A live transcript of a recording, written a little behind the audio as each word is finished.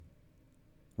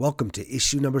Welcome to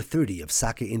issue number 30 of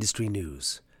Sake Industry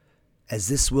News. As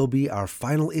this will be our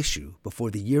final issue before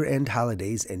the year-end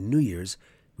holidays and New Year's,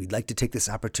 we'd like to take this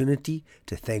opportunity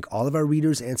to thank all of our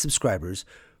readers and subscribers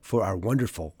for our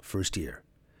wonderful first year.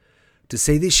 To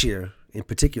say this year, in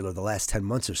particular the last 10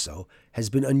 months or so, has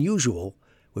been unusual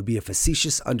would be a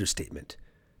facetious understatement.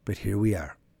 But here we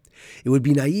are. It would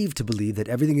be naive to believe that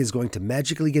everything is going to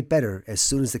magically get better as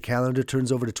soon as the calendar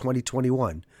turns over to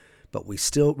 2021, but we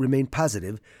still remain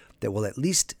positive that we'll at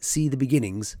least see the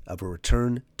beginnings of a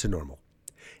return to normal.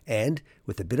 And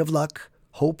with a bit of luck,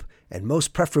 hope, and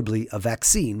most preferably a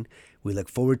vaccine, we look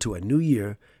forward to a new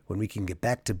year when we can get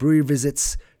back to brewery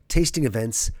visits, tasting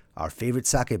events, our favorite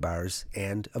sake bars,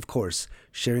 and, of course,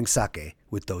 sharing sake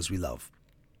with those we love.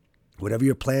 Whatever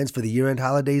your plans for the year-end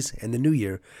holidays and the new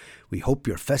year, we hope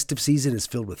your festive season is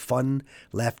filled with fun,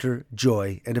 laughter,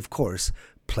 joy, and, of course,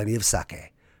 plenty of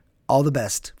sake. All the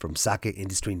best from Sake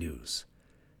Industry News.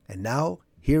 And now,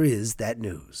 here is that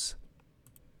news.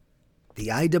 The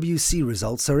IWC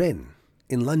results are in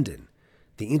London.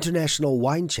 The International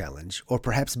Wine Challenge, or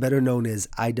perhaps better known as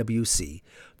IWC,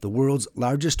 the world's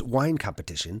largest wine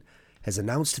competition, has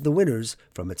announced the winners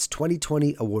from its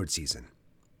 2020 award season.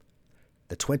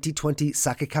 The 2020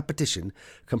 sake competition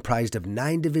comprised of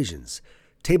 9 divisions: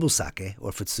 table sake,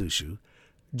 or futsushu,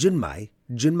 junmai,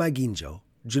 junmai ginjo,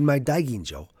 junmai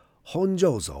daiginjo,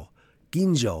 honjozo,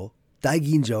 ginjo,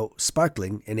 daiginjo,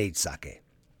 sparkling, and aged sake.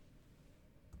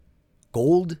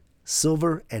 Gold,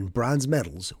 silver, and bronze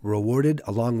medals were awarded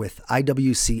along with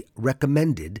IWC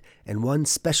recommended and one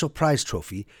special prize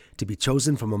trophy to be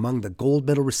chosen from among the gold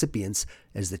medal recipients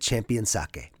as the champion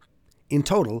sake. In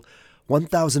total,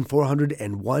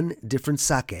 1,401 different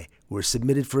sake were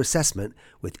submitted for assessment,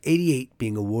 with 88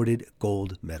 being awarded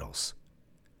gold medals.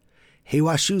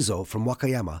 Heiwa Shuzo from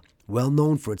Wakayama, well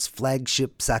known for its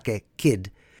flagship sake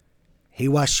Kid,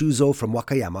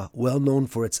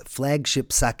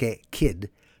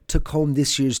 took home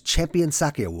this year's Champion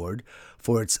Sake Award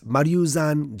for its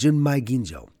Maryuzan Junmai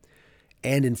Ginjo.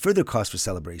 And in further cause for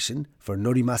celebration for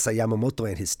Norimasa Yamamoto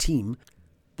and his team,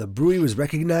 the brewery was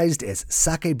recognized as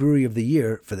Sake Brewery of the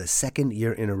Year for the second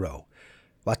year in a row.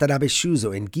 Watanabe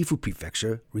Shuzo in Gifu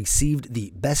Prefecture received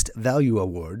the Best Value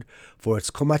Award for its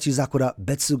Komachizakura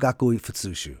Betsugakui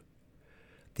Futsushu.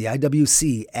 The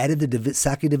IWC added the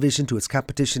sake division to its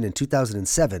competition in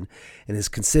 2007 and is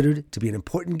considered to be an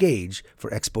important gauge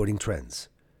for exporting trends.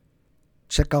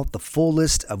 Check out the full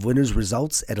list of winners'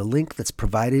 results at a link that's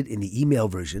provided in the email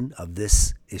version of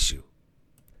this issue.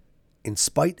 In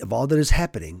spite of all that is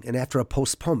happening, and after a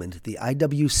postponement, the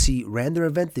IWC ran their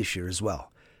event this year as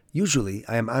well. Usually,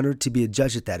 I am honored to be a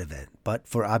judge at that event, but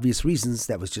for obvious reasons,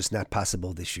 that was just not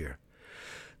possible this year.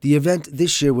 The event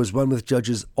this year was run with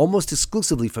judges almost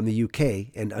exclusively from the UK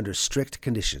and under strict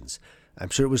conditions. I'm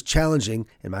sure it was challenging,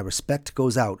 and my respect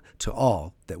goes out to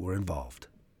all that were involved.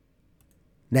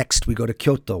 Next, we go to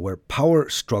Kyoto, where power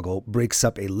struggle breaks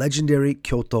up a legendary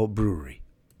Kyoto brewery.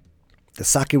 The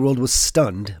sake world was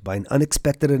stunned by an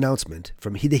unexpected announcement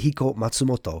from Hidehiko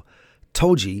Matsumoto,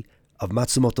 Toji of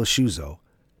Matsumoto Shuzo,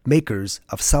 makers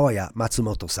of Sawaya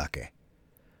Matsumoto Sake.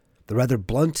 The rather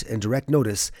blunt and direct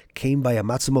notice came via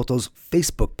Matsumoto's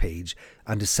Facebook page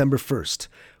on December 1st,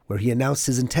 where he announced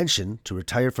his intention to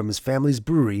retire from his family's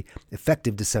brewery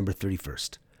effective December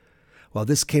 31st. While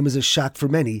this came as a shock for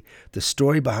many, the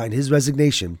story behind his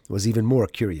resignation was even more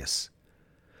curious.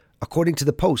 According to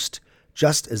the Post,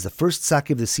 just as the first sake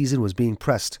of the season was being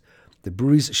pressed, the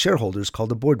brewery's shareholders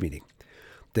called a board meeting.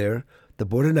 There, the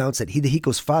board announced that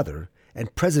Hidehiko's father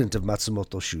and president of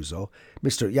Matsumoto Shuzo,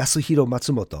 Mr. Yasuhiro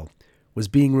Matsumoto, was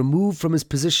being removed from his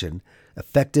position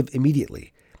effective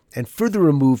immediately, and further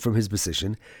removed from his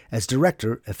position as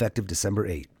director effective December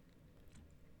 8.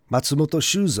 Matsumoto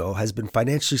Shuzo has been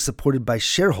financially supported by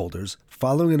shareholders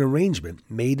following an arrangement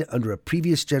made under a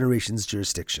previous generation's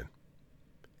jurisdiction.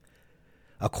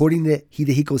 According to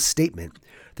Hidehiko's statement,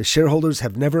 the shareholders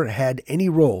have never had any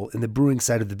role in the brewing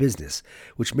side of the business,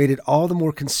 which made it all the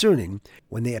more concerning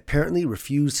when they apparently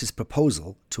refused his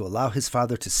proposal to allow his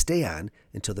father to stay on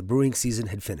until the brewing season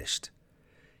had finished.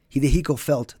 Hidehiko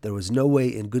felt there was no way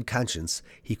in good conscience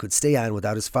he could stay on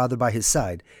without his father by his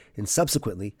side, and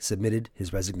subsequently submitted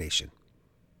his resignation.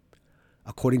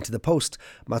 According to the Post,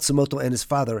 Matsumoto and his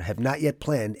father have not yet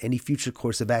planned any future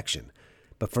course of action,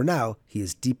 but for now, he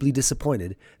is deeply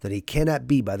disappointed that he cannot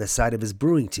be by the side of his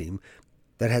brewing team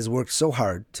that has worked so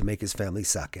hard to make his family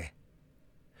sake.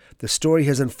 The story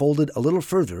has unfolded a little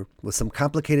further with some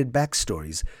complicated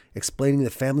backstories explaining the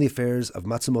family affairs of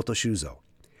Matsumoto Shuzo.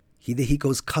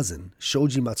 Hidehiko's cousin,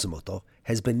 Shoji Matsumoto,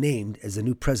 has been named as the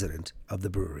new president of the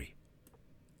brewery.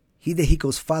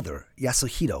 Hidehiko's father,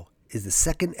 Yasuhiro, is the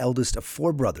second eldest of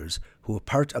 4 brothers who were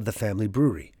part of the family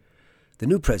brewery. The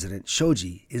new president,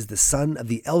 Shoji, is the son of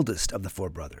the eldest of the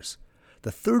 4 brothers.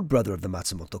 The third brother of the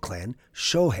Matsumoto clan,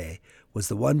 Shohei, was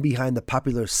the one behind the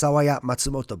popular Sawaya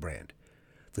Matsumoto brand.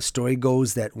 The story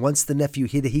goes that once the nephew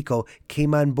Hidehiko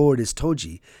came on board as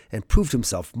Toji and proved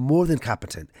himself more than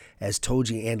competent as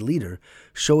Toji and leader,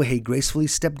 Shohei gracefully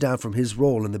stepped down from his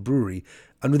role in the brewery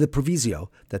under the proviso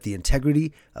that the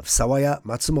integrity of Sawaya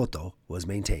Matsumoto was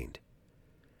maintained.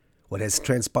 What has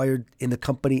transpired in the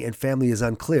company and family is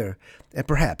unclear, and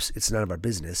perhaps it's none of our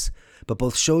business, but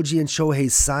both Shoji and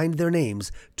Shohei signed their names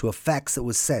to a fax that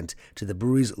was sent to the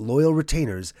brewery's loyal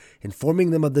retainers,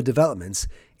 informing them of the developments,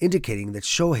 indicating that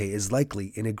Shohei is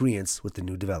likely in agreement with the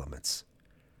new developments.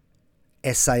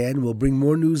 SIN will bring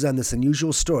more news on this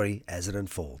unusual story as it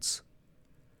unfolds.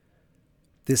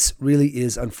 This really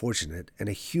is unfortunate and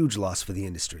a huge loss for the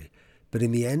industry, but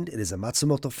in the end it is a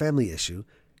Matsumoto family issue,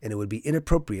 and it would be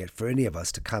inappropriate for any of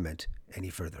us to comment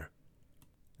any further.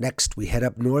 Next, we head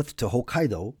up north to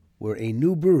Hokkaido, where a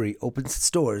new brewery opens its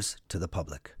doors to the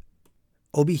public.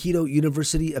 Obihiro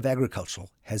University of Agriculture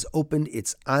has opened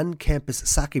its on-campus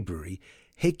sake brewery,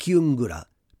 Heikyungura,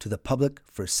 to the public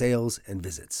for sales and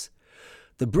visits.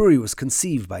 The brewery was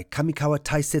conceived by Kamikawa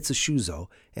Taisetsu Shuzo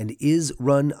and is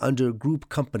run under group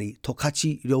company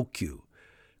Tokachi Ryokyu.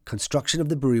 Construction of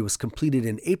the brewery was completed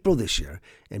in April this year,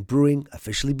 and brewing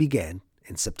officially began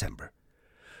in September.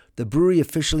 The brewery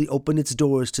officially opened its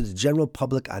doors to the general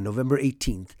public on November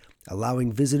 18th,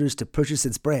 allowing visitors to purchase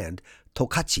its brand,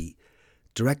 Tokachi,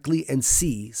 directly and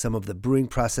see some of the brewing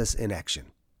process in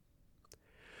action.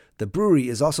 The brewery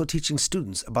is also teaching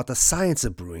students about the science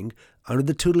of brewing under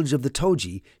the tutelage of the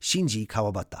Toji, Shinji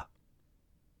Kawabata.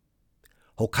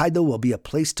 Hokkaido will be a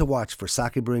place to watch for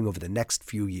sake brewing over the next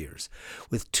few years,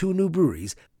 with 2 new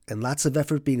breweries and lots of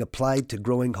effort being applied to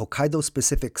growing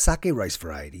Hokkaido-specific sake rice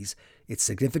varieties. Its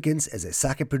significance as a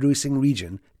sake-producing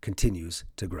region continues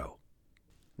to grow.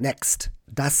 Next,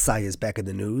 Dassai is back in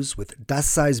the news, with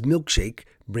Dassai's milkshake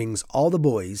brings all the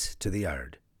boys to the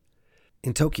yard.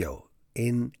 In Tokyo,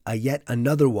 in a yet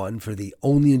another one for the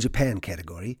Only in Japan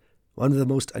category, one of the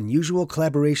most unusual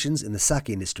collaborations in the sake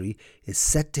industry is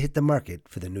set to hit the market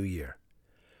for the new year.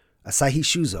 Asahi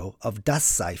Shuzo of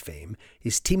Dassai fame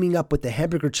is teaming up with the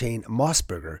hamburger chain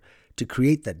Mossburger to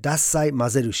create the Dassai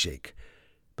Mazeru Shake.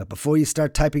 But before you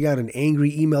start typing out an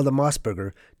angry email to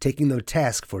Mossburger, taking their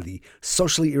task for the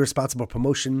socially irresponsible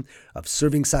promotion of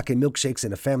serving sake milkshakes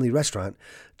in a family restaurant,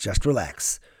 just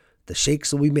relax. The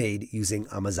shakes will be made using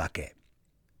amazake.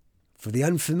 For the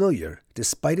unfamiliar,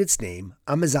 despite its name,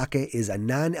 amazake is a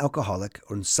non-alcoholic,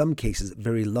 or in some cases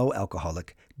very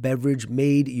low-alcoholic, beverage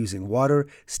made using water,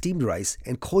 steamed rice,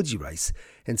 and koji rice,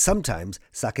 and sometimes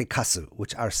sake kasu,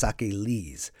 which are sake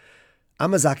lees.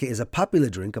 Amazake is a popular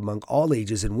drink among all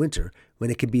ages in winter when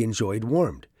it can be enjoyed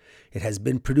warmed. It has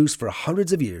been produced for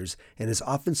hundreds of years and is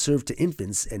often served to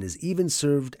infants and is even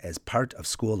served as part of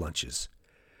school lunches.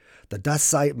 The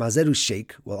Dassai Mazeru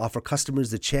Shake will offer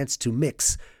customers the chance to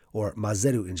mix, or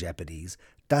mazeru in Japanese,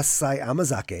 Dassai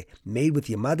amazake made with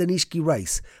Yamada Nishiki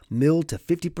rice milled to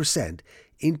 50%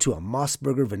 into a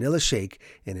Mossburger vanilla shake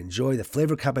and enjoy the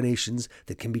flavor combinations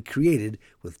that can be created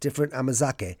with different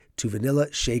amazake to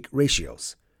vanilla shake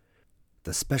ratios.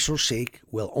 The special shake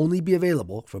will only be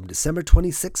available from December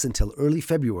 26 until early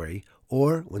February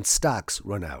or when stocks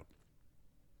run out.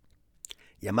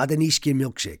 Yamada Nishiki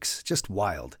milkshakes, just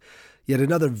wild. Yet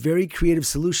another very creative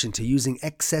solution to using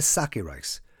excess sake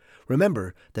rice.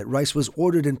 Remember that rice was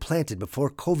ordered and planted before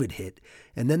COVID hit,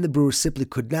 and then the brewers simply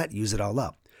could not use it all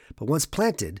up. But once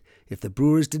planted, if the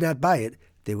brewers did not buy it,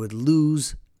 they would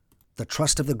lose the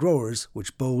trust of the growers,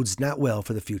 which bodes not well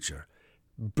for the future.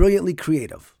 Brilliantly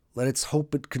creative. Let's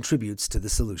hope it contributes to the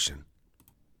solution.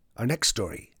 Our next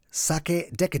story,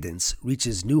 sake decadence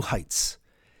reaches new heights.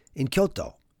 In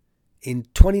Kyoto, in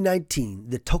 2019,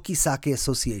 the Toki Sake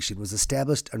Association was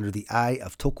established under the eye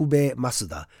of Tokubei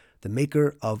Masuda, the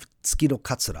maker of Tsukino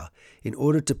Katsura, in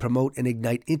order to promote and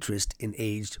ignite interest in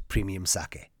aged premium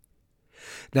sake.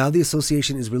 Now the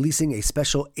association is releasing a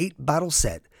special 8-bottle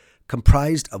set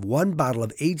comprised of 1 bottle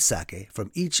of aged sake from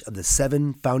each of the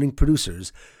 7 founding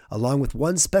producers, along with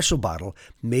 1 special bottle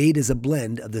made as a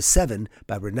blend of the 7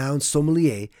 by renowned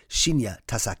sommelier Shinya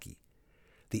Tasaki.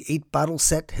 The 8-bottle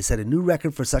set has set a new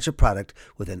record for such a product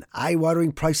with an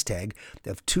eye-watering price tag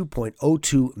of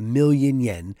 2.02 million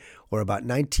yen, or about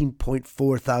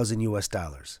 19.4 thousand US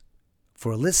dollars.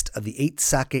 For a list of the 8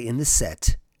 sake in the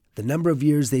set, the number of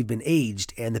years they've been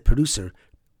aged, and the producer,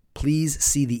 please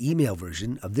see the email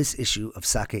version of this issue of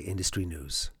Sake Industry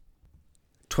News.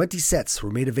 20 sets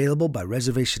were made available by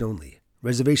reservation only.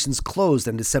 Reservations closed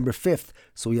on December 5th,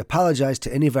 so we apologize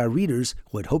to any of our readers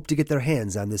who had hoped to get their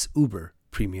hands on this uber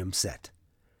premium set.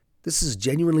 This is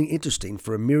genuinely interesting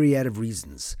for a myriad of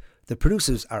reasons. The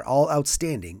producers are all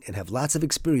outstanding and have lots of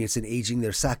experience in aging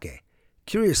their sake.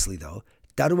 Curiously, though,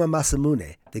 Daruma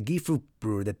Masamune, the Gifu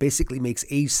brewer that basically makes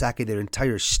aged sake their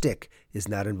entire shtick, is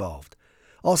not involved.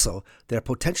 Also, they are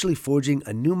potentially forging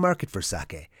a new market for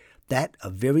sake, that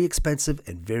of very expensive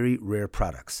and very rare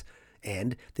products.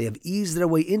 And they have eased their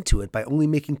way into it by only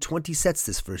making 20 sets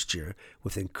this first year,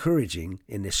 with encouraging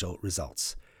initial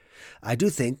results. I do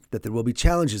think that there will be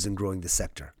challenges in growing this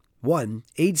sector. One,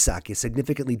 aged sake is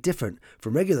significantly different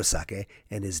from regular sake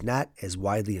and is not as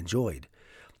widely enjoyed.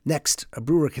 Next, a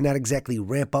brewer cannot exactly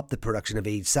ramp up the production of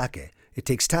aged sake. It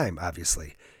takes time,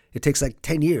 obviously. It takes like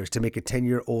 10 years to make a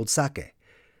 10-year-old sake.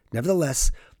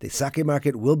 Nevertheless, the sake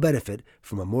market will benefit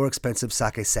from a more expensive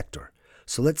sake sector.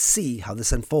 So let's see how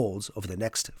this unfolds over the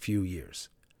next few years.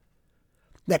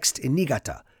 Next, in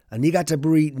Niigata, a Niigata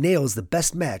brewery nails the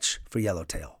best match for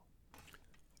Yellowtail.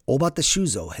 Obata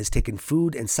Shuzo has taken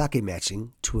food and sake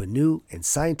matching to a new and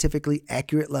scientifically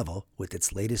accurate level with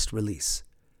its latest release.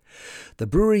 The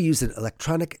brewery used an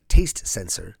electronic taste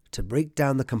sensor to break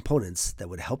down the components that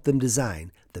would help them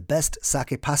design the best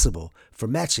sake possible for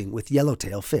matching with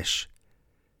yellowtail fish.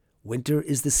 Winter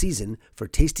is the season for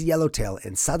tasty yellowtail,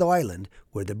 and Sado Island,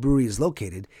 where the brewery is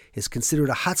located, is considered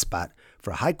a hotspot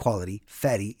for high-quality,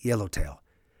 fatty yellowtail.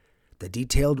 The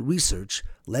detailed research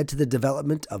led to the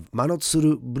development of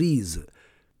Manotsuru Breeze.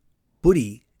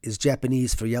 Buri is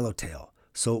Japanese for yellowtail,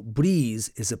 so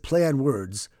breeze is a play on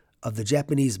words of the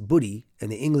Japanese buri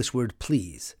and the English word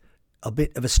please. A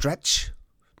bit of a stretch?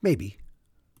 Maybe.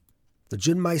 The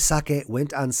Junmai sake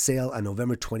went on sale on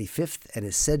November 25th and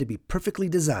is said to be perfectly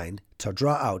designed to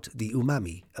draw out the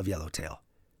umami of yellowtail.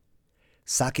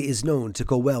 Sake is known to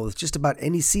go well with just about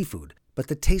any seafood, but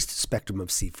the taste spectrum of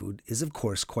seafood is of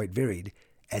course quite varied,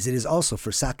 as it is also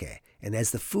for sake, and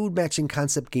as the food matching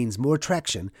concept gains more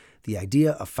traction, the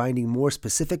idea of finding more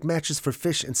specific matches for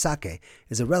fish and sake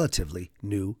is a relatively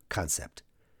new concept.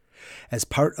 As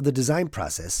part of the design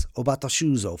process, Obata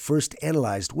Shuzo first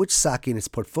analyzed which sake in its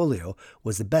portfolio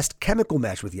was the best chemical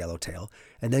match with yellowtail,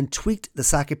 and then tweaked the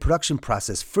sake production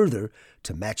process further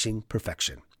to matching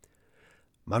perfection.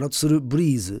 Manotsuru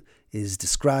Breeze is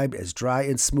described as dry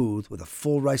and smooth with a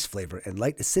full rice flavor and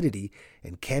light acidity,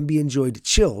 and can be enjoyed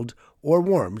chilled or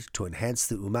warmed to enhance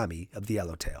the umami of the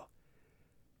yellowtail.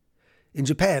 In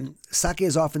Japan, sake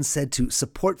is often said to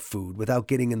support food without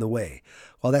getting in the way.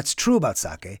 While that's true about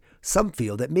sake, some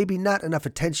feel that maybe not enough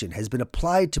attention has been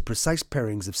applied to precise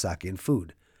pairings of sake and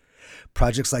food.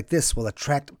 Projects like this will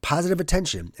attract positive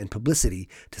attention and publicity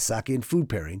to sake and food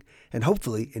pairing, and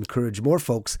hopefully encourage more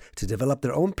folks to develop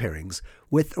their own pairings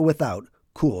with or without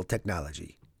cool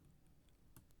technology.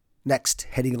 Next,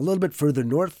 heading a little bit further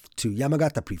north to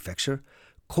Yamagata Prefecture,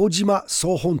 Kojima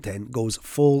Sohonten goes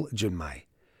full Junmai.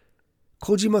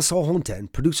 Kojima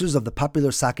Sohonten, producers of the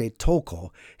popular sake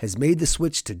Toko, has made the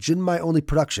switch to Junmai-only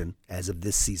production as of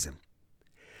this season.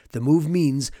 The move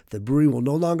means the brewery will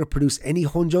no longer produce any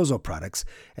Honjozo products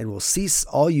and will cease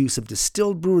all use of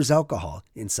distilled brewer's alcohol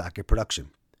in sake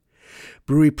production.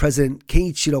 Brewery president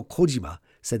Kenichiro Kojima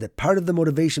said that part of the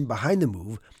motivation behind the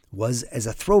move was as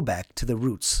a throwback to the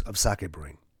roots of sake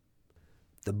brewing.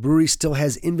 The brewery still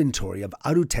has inventory of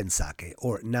Aruten sake,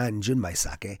 or non-Junmai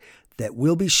sake, that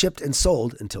will be shipped and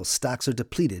sold until stocks are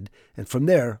depleted, and from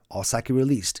there, all sake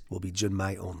released will be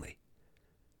Junmai only.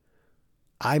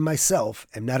 I myself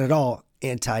am not at all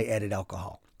anti-added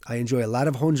alcohol. I enjoy a lot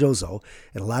of Honjozo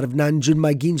and a lot of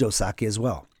non-Junmai Ginjo sake as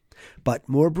well. But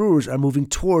more brewers are moving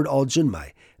toward all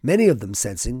Junmai, many of them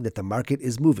sensing that the market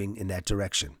is moving in that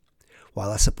direction.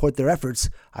 While I support their efforts,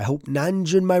 I hope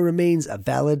non-Junmai remains a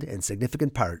valid and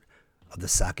significant part of the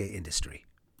sake industry.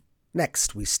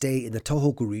 Next, we stay in the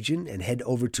Tohoku region and head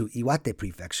over to Iwate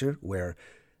Prefecture, where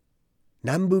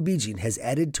Nambu Bijin has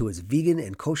added to its vegan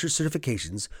and kosher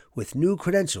certifications with new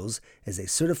credentials as a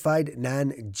certified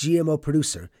non-GMO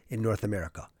producer in North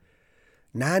America.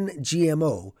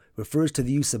 Non-GMO refers to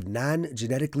the use of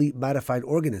non-genetically modified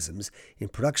organisms in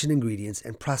production ingredients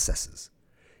and processes.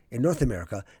 In North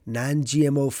America,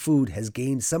 non-GMO food has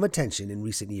gained some attention in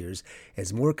recent years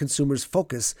as more consumers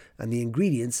focus on the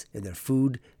ingredients in their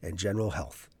food and general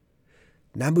health.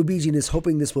 Nambu Bijin is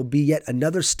hoping this will be yet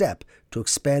another step to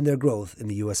expand their growth in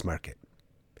the U.S. market.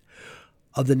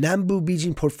 Of the Nambu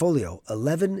Bijin portfolio,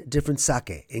 11 different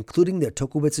sake, including their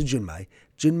Tokubetsu Junmai,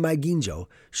 Junmai Ginjo,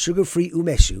 sugar-free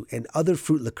umeshu, and other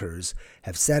fruit liqueurs,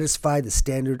 have satisfied the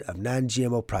standard of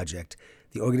Non-GMO Project,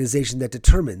 the organization that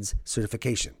determines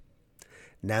certification.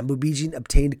 Nambu Bijin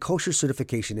obtained kosher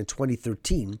certification in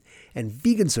 2013 and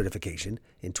vegan certification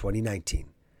in 2019.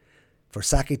 For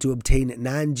sake to obtain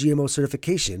non-GMO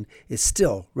certification is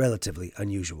still relatively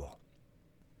unusual.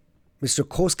 Mr.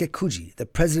 Kosuke Kuji, the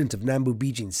president of Nambu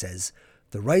Bijin, says,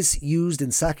 "The rice used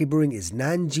in sake brewing is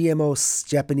non-GMO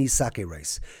Japanese sake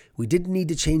rice. We didn't need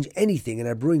to change anything in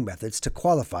our brewing methods to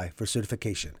qualify for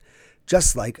certification,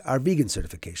 just like our vegan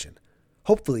certification.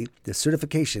 Hopefully, this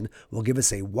certification will give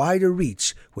us a wider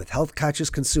reach with health-conscious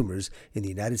consumers in the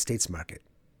United States market."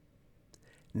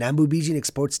 Nambu Bijin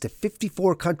exports to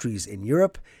 54 countries in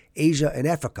Europe, Asia, and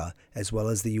Africa, as well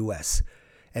as the U.S.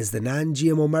 As the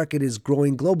non-GMO market is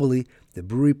growing globally, the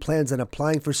brewery plans on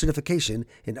applying for certification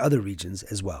in other regions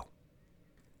as well.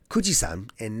 Kuji-san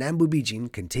and Nambu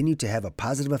Bijin continue to have a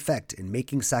positive effect in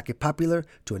making sake popular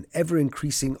to an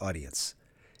ever-increasing audience.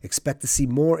 Expect to see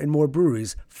more and more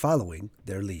breweries following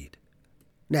their lead.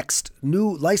 Next,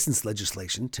 new license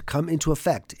legislation to come into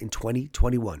effect in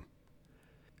 2021.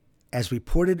 As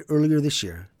reported earlier this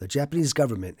year, the Japanese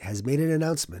government has made an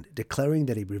announcement declaring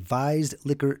that a revised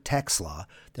liquor tax law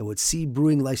that would see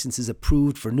brewing licenses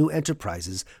approved for new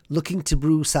enterprises looking to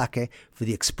brew sake for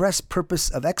the express purpose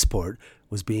of export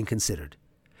was being considered.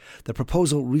 The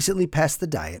proposal recently passed the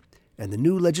Diet, and the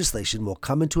new legislation will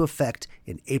come into effect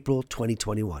in April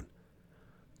 2021.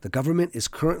 The government is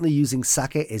currently using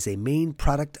sake as a main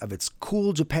product of its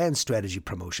Cool Japan strategy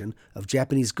promotion of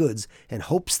Japanese goods and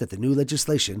hopes that the new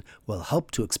legislation will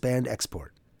help to expand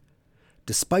export.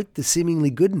 Despite the seemingly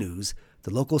good news,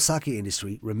 the local sake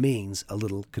industry remains a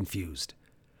little confused.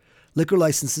 Liquor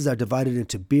licenses are divided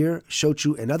into beer,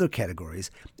 shochu, and other categories,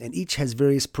 and each has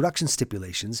various production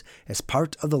stipulations as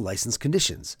part of the license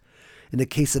conditions. In the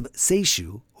case of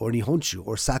seishu, or nihonshu,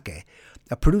 or sake,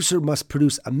 a producer must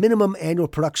produce a minimum annual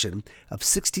production of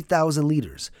 60,000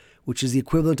 liters, which is the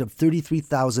equivalent of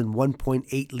 33,000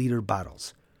 1.8-liter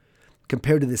bottles.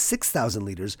 Compared to the 6,000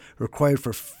 liters required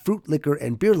for fruit liquor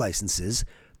and beer licenses,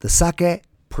 the sake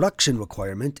production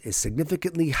requirement is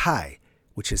significantly high,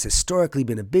 which has historically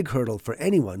been a big hurdle for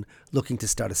anyone looking to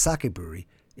start a sake brewery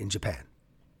in Japan.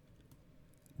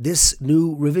 This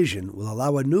new revision will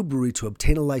allow a new brewery to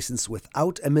obtain a license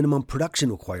without a minimum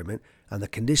production requirement on the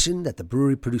condition that the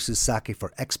brewery produces sake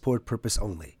for export purpose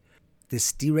only.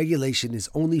 This deregulation is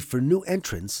only for new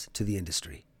entrants to the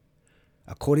industry.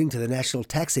 According to the National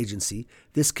Tax Agency,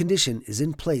 this condition is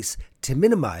in place to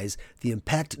minimize the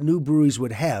impact new breweries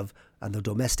would have on the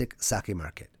domestic sake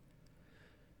market.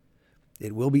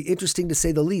 It will be interesting, to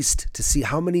say the least, to see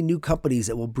how many new companies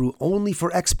that will brew only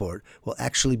for export will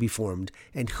actually be formed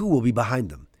and who will be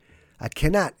behind them. I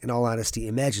cannot, in all honesty,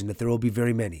 imagine that there will be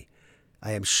very many.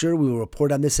 I am sure we will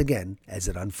report on this again as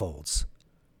it unfolds.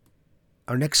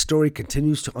 Our next story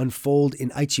continues to unfold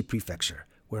in Aichi Prefecture,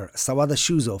 where Sawada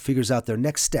Shuzo figures out their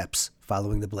next steps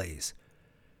following the blaze.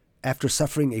 After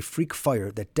suffering a freak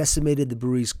fire that decimated the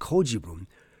brewery's koji room,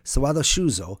 Sawada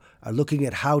Shuzo are looking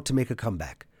at how to make a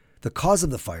comeback. The cause of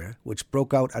the fire, which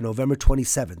broke out on November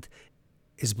 27th,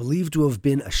 is believed to have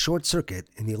been a short circuit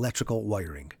in the electrical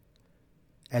wiring.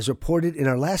 As reported in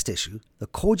our last issue, the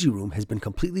koji room has been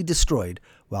completely destroyed,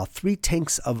 while 3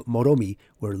 tanks of moromi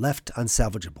were left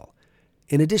unsalvageable.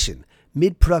 In addition,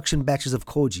 mid-production batches of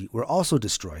koji were also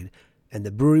destroyed, and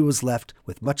the brewery was left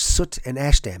with much soot and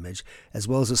ash damage, as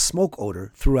well as a smoke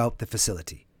odor throughout the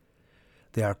facility.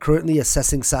 They are currently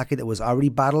assessing sake that was already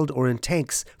bottled or in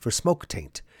tanks for smoke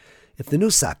taint. If the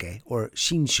new sake, or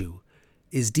shinshu,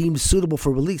 is deemed suitable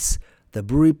for release, the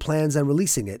brewery plans on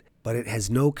releasing it, but it has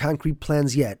no concrete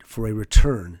plans yet for a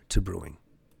return to brewing.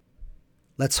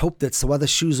 Let's hope that Sawada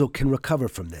Shuzo can recover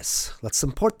from this. Let's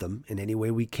support them in any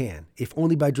way we can, if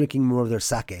only by drinking more of their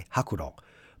sake, Hakuro.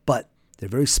 But they're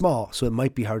very small, so it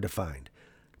might be hard to find.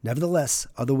 Nevertheless,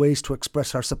 other ways to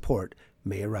express our support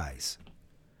may arise.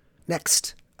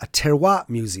 Next, a terroir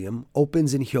museum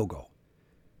opens in Hyogo.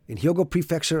 In Hyogo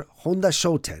Prefecture, Honda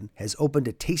Shoten has opened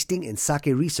a tasting and sake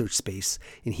research space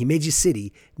in Himeji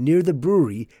City near the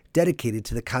brewery dedicated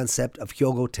to the concept of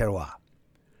Hyogo terroir.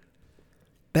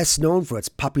 Best known for its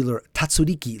popular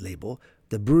Tatsuriki label,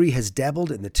 the brewery has dabbled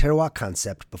in the terroir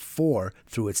concept before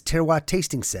through its terroir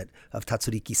tasting set of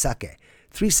Tatsuriki sake,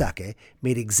 3 sake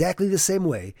made exactly the same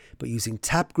way but using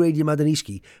top-grade Yamada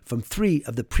Nishiki from 3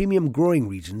 of the premium growing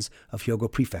regions of Hyogo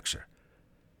Prefecture.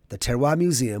 The Terroir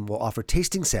Museum will offer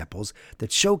tasting samples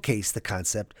that showcase the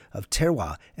concept of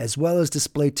terroir as well as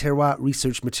display terroir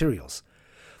research materials.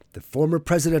 The former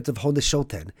president of Honda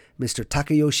Shoten, Mr.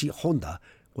 Takayoshi Honda,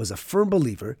 was a firm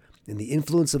believer in the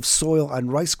influence of soil on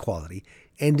rice quality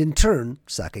and, in turn,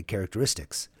 sake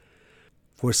characteristics.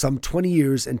 For some 20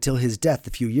 years until his death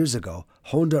a few years ago,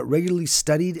 Honda regularly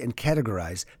studied and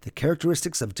categorized the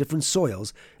characteristics of different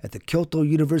soils at the Kyoto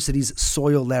University's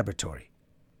Soil Laboratory.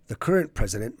 The current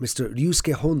president, Mr.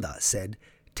 Ryusuke Honda, said,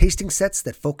 "Tasting sets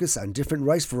that focus on different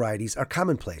rice varieties are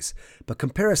commonplace, but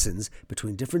comparisons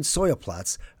between different soil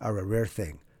plots are a rare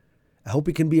thing. I hope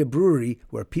we can be a brewery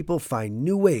where people find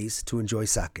new ways to enjoy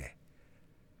sake."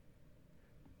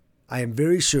 I am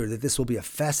very sure that this will be a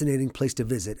fascinating place to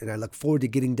visit, and I look forward to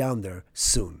getting down there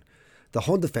soon. The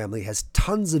Honda family has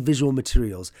tons of visual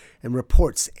materials and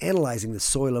reports analyzing the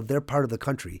soil of their part of the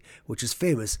country, which is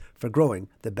famous for growing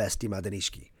the best Imada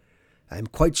Nishiki. I am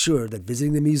quite sure that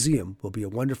visiting the museum will be a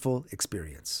wonderful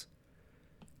experience.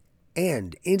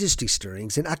 And industry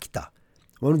stirrings in Akita.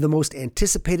 One of the most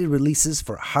anticipated releases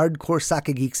for hardcore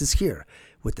sake geeks is here,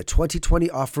 with the 2020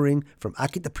 offering from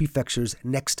Akita Prefecture's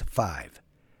Next 5.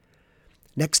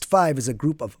 Next 5 is a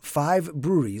group of 5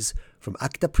 breweries from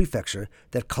Akita Prefecture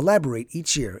that collaborate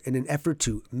each year in an effort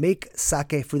to make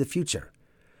sake for the future.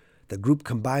 The group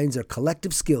combines their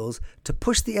collective skills to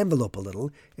push the envelope a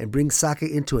little and bring sake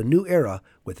into a new era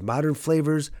with modern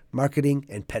flavors, marketing,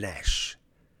 and panache.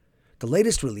 The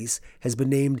latest release has been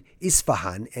named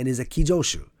Isfahan and is a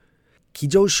Kijoshu.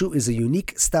 Kijoshu is a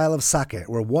unique style of sake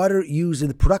where water used in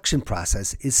the production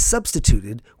process is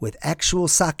substituted with actual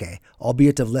sake,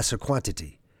 albeit of lesser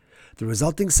quantity. The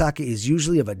resulting sake is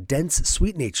usually of a dense,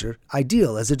 sweet nature,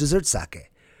 ideal as a dessert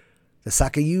sake. The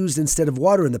sake used instead of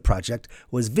water in the project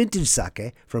was vintage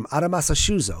sake from Aramasa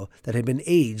Shuzo that had been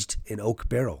aged in oak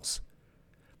barrels.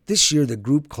 This year, the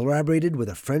group collaborated with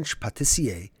a French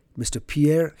pâtissier, Mr.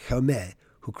 Pierre Hermé,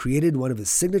 who created one of his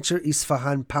signature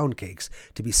Isfahan pound cakes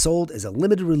to be sold as a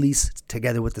limited release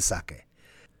together with the sake.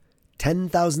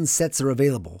 10,000 sets are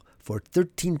available for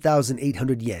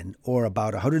 13,800 yen, or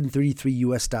about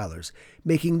 $133,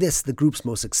 making this the group's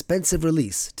most expensive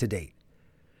release to date.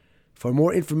 For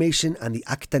more information on the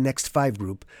Akita Next 5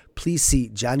 group, please see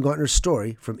John Gaunter's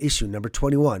story from issue number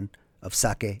 21 of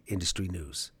Sake Industry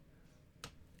News.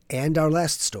 And our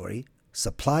last story,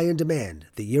 Supply and Demand,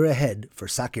 the Year Ahead for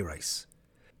Sake Rice.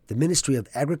 The Ministry of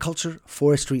Agriculture,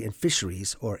 Forestry, and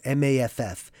Fisheries, or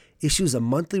MAFF, issues a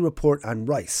monthly report on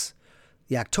rice.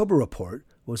 The October report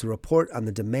was a report on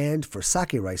the demand for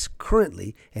sake rice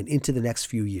currently and into the next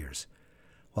few years.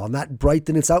 While not bright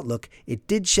in its outlook, it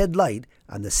did shed light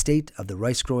on the state of the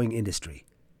rice-growing industry.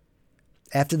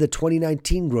 After the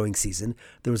 2019 growing season,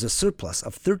 there was a surplus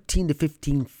of 13,000 to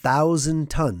 15,000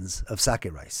 tons of sake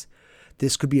rice.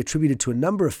 This could be attributed to a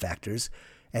number of factors,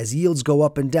 as yields go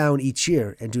up and down each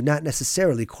year and do not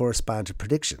necessarily correspond to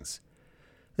predictions.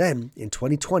 Then, in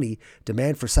 2020,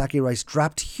 demand for sake rice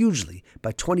dropped hugely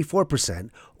by 24%,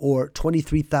 or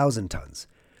 23,000 tons.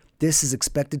 This is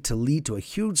expected to lead to a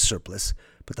huge surplus,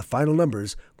 but the final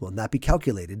numbers will not be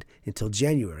calculated until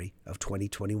January of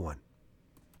 2021.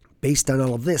 Based on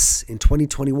all of this, in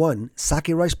 2021, sake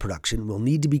rice production will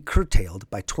need to be curtailed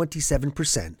by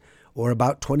 27%, or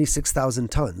about 26,000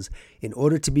 tons, in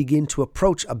order to begin to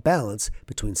approach a balance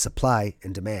between supply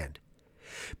and demand.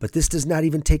 But this does not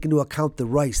even take into account the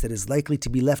rice that is likely to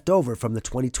be left over from the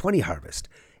 2020 harvest,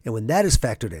 and when that is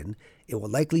factored in, it will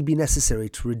likely be necessary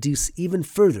to reduce even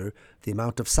further the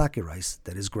amount of sake rice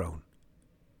that is grown.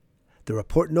 The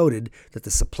report noted that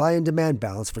the supply and demand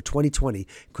balance for 2020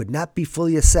 could not be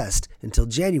fully assessed until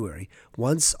January,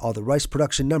 once all the rice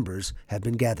production numbers have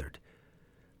been gathered.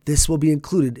 This will be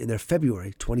included in their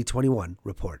February 2021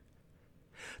 report.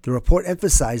 The report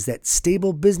emphasized that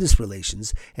stable business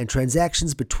relations and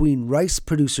transactions between rice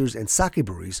producers and sake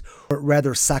breweries, or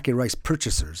rather sake rice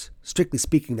purchasers, strictly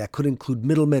speaking that could include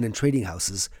middlemen and trading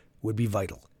houses, would be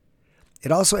vital.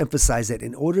 It also emphasized that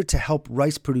in order to help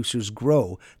rice producers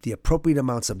grow the appropriate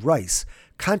amounts of rice,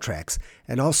 contracts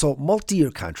and also multi-year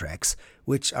contracts,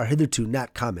 which are hitherto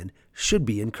not common, should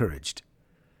be encouraged.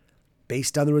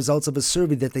 Based on the results of a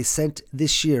survey that they sent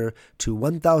this year to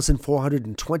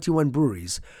 1,421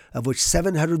 breweries, of which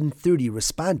 730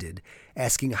 responded,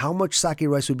 asking how much sake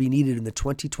rice would be needed in the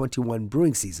 2021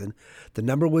 brewing season, the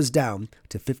number was down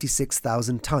to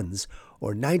 56,000 tons,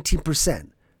 or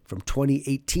 19% from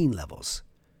 2018 levels.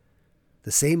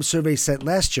 The same survey sent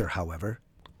last year, however,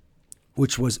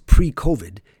 which was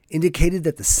pre-COVID, indicated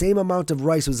that the same amount of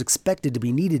rice was expected to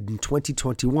be needed in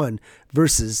 2021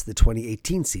 versus the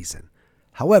 2018 season.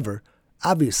 However,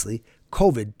 obviously,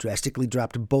 COVID drastically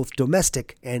dropped both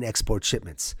domestic and export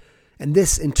shipments, and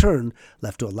this, in turn,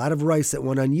 left to a lot of rice that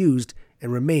went unused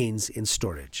and remains in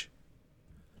storage.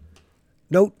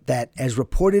 Note that, as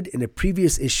reported in a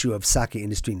previous issue of Sake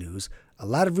Industry News, a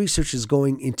lot of research is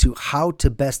going into how to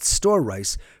best store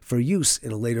rice for use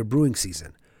in a later brewing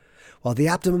season. While the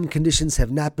optimum conditions have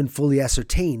not been fully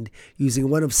ascertained, using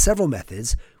one of several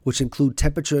methods, which include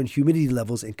temperature and humidity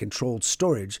levels in controlled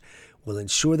storage, will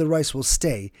ensure the rice will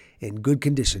stay in good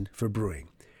condition for brewing.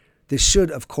 This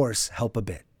should, of course, help a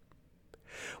bit.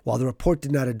 While the report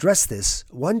did not address this,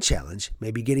 one challenge may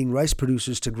be getting rice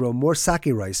producers to grow more sake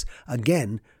rice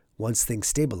again once things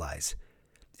stabilize.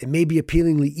 It may be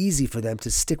appealingly easy for them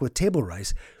to stick with table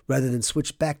rice rather than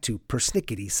switch back to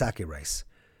persnickety sake rice.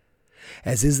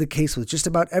 As is the case with just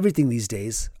about everything these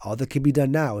days, all that can be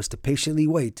done now is to patiently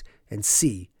wait and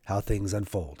see how things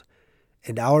unfold.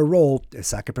 And our role as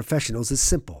sake professionals is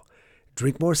simple: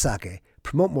 drink more sake,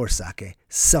 promote more sake,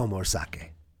 sell more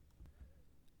sake.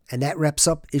 And that wraps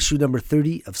up issue number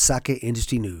 30 of Sake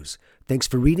Industry News. Thanks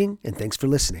for reading and thanks for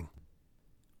listening.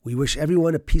 We wish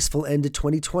everyone a peaceful end to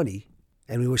 2020,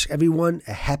 and we wish everyone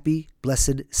a happy,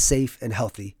 blessed, safe, and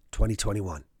healthy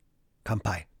 2021.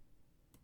 Kanpai.